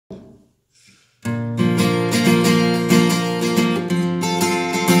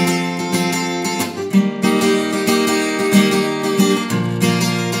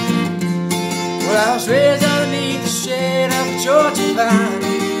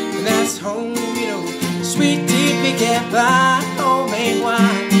can't buy homemade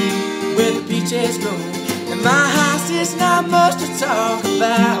wine where the peaches grow. And my house is not much to talk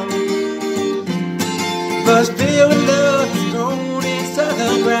about, but it's filled with love that's grown in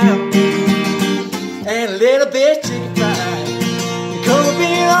southern ground. And a little bit chicken fried, cold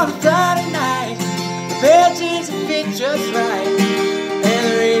beer on a Friday night, the veggies fit just right, and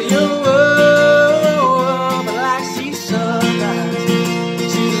the radio, but like she's sunrise.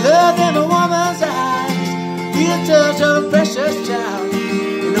 She loved in a woman's eyes, feel the touch of a precious child,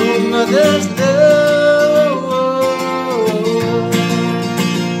 an old mother's love.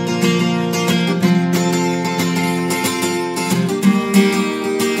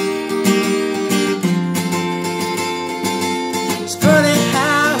 It's funny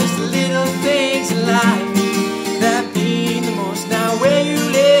how it's the little things in life that mean the most. Now where you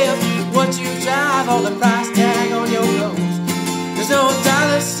live, what you drive, all the price tag on your clothes. There's no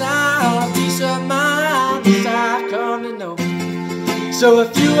dollar sign or a peace of mind, as I've come to know. So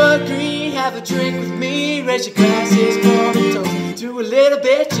if you agree, have a drink with me, raise your glasses for the toast to a little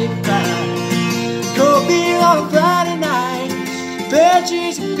bit chicken fried, cold beer on a Friday night,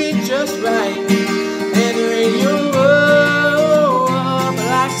 veggies fit just right, and the radio, but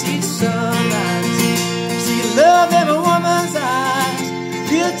like she's sunrise. See love in a woman's eyes,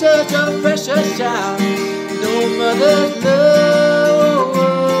 feel the touch of a precious child, no mother's love.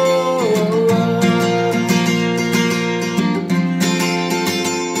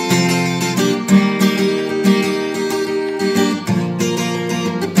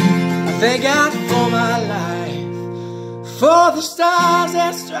 Thank God for my life, for the stars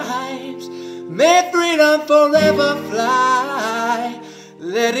and stripes, may freedom forever fly.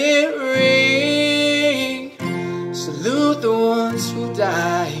 Let it ring, salute the ones who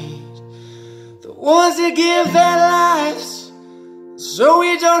died, the ones that give their lives, so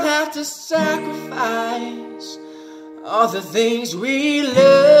we don't have to sacrifice all the things we love,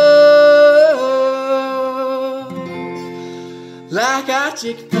 like our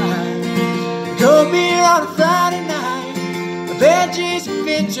chicken pie, cold beer on a Friday night, the veggies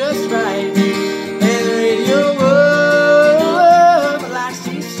fit just right, and the radio, but like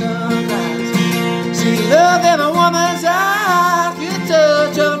she's sunrise. See love in a woman's eyes, feel the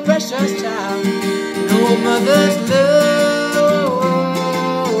touch of a precious child, no mother's love.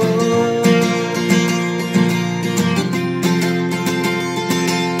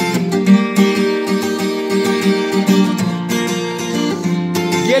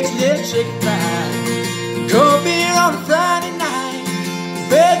 Get your little chicken pie, cold beer on a Friday night,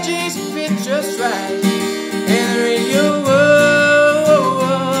 veggies fit just right, and the radio,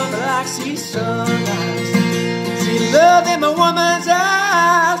 like she's sunrise. See love in my woman's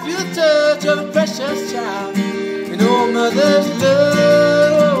eyes, feel the touch of a precious child, an old mother's love.